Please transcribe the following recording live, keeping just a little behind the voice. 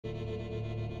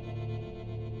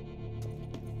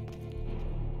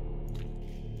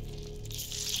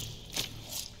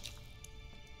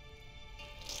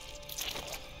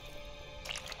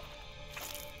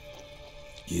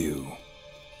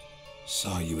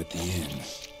saw you at the inn.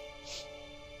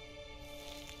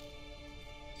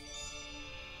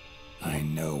 I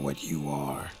know what you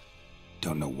are.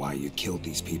 Don't know why you killed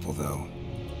these people, though.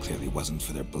 Clearly wasn't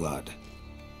for their blood.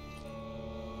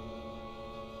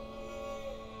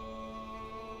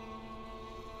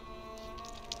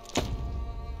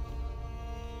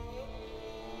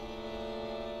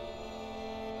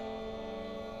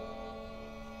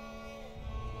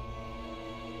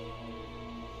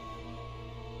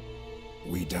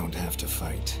 We don't have to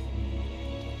fight.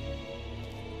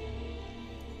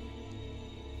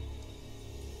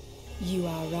 You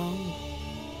are wrong.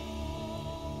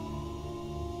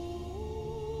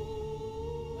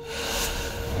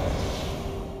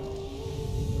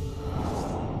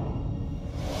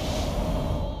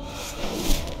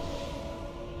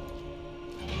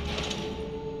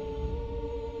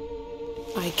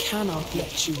 I cannot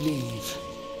let you leave.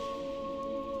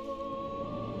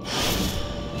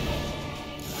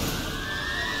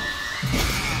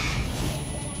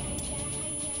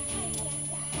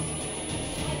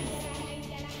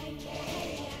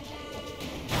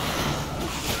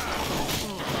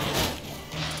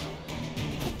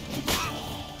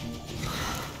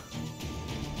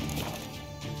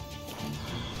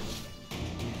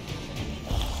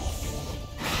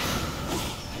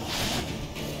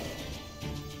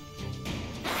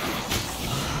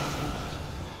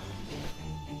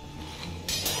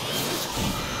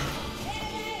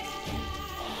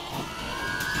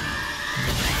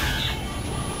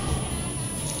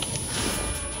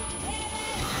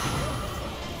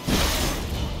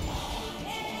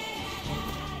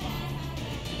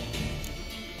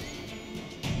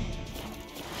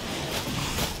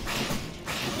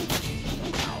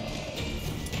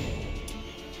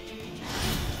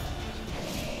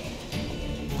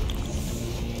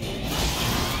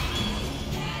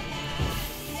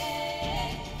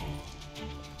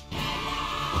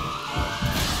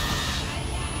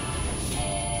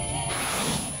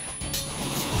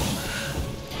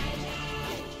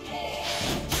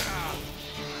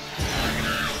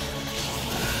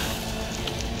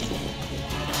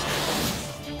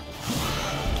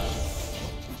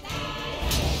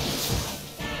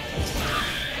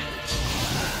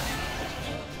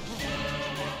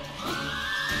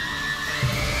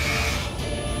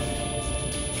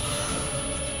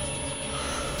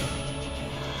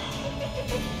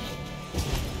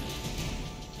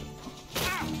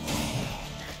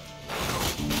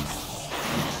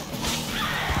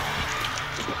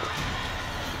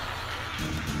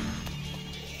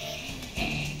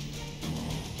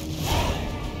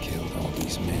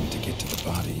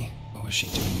 She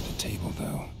doing at the table,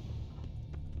 though?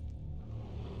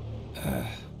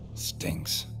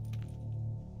 Stinks.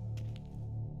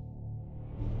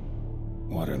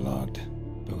 Waterlogged.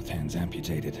 Both hands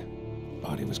amputated.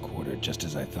 Body was quartered just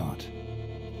as I thought.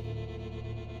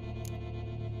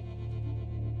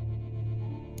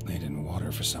 Laid in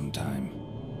water for some time.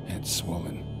 Head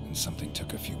swollen, and something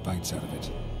took a few bites out of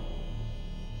it.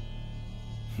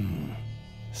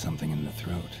 Something in the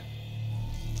throat.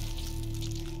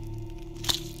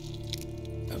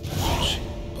 A pouch,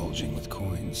 bulging with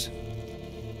coins.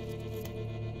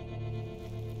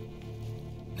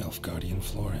 Nilfgaardian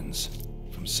florins,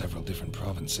 from several different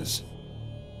provinces.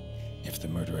 If the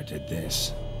murderer did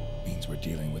this, means we're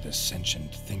dealing with a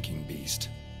sentient thinking beast.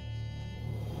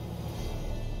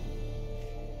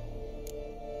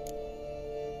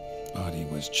 Body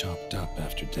was chopped up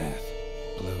after death.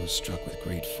 Blows struck with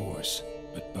great force,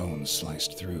 but bones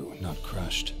sliced through, not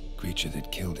crushed. Creature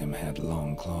that killed him had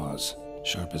long claws,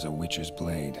 sharp as a witcher's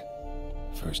blade.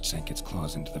 First sank its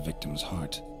claws into the victim's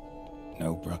heart.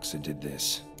 No Bruxa did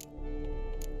this.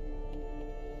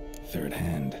 Third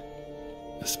hand.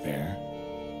 A spare?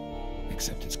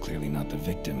 Except it's clearly not the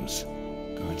victim's.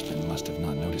 Guardsmen must have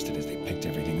not noticed it as they picked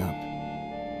everything up.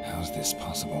 How's this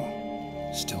possible?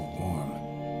 Still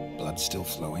warm. Blood still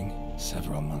flowing?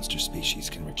 Several monster species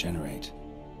can regenerate.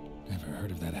 Never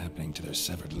heard of that happening to their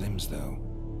severed limbs, though.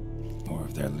 Or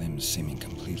of their limbs seeming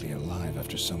completely alive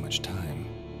after so much time.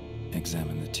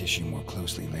 Examine the tissue more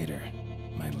closely later.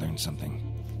 Might learn something.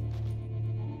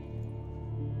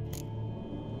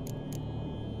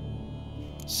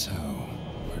 So,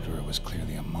 murderer was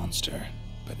clearly a monster,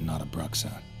 but not a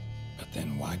Bruxa. But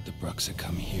then why'd the Bruxa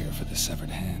come here for the severed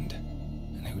hand?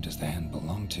 And who does the hand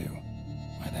belong to?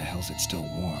 Why the hell's it still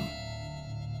warm?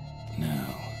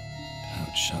 Now,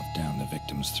 pouch shoved down the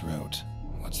victim's throat.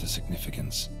 What's the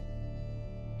significance?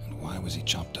 And why was he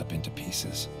chopped up into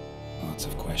pieces? Lots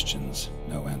of questions,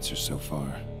 no answers so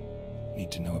far.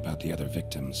 Need to know about the other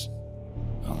victims.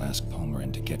 I'll ask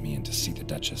Palmerin to get me in to see the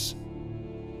Duchess.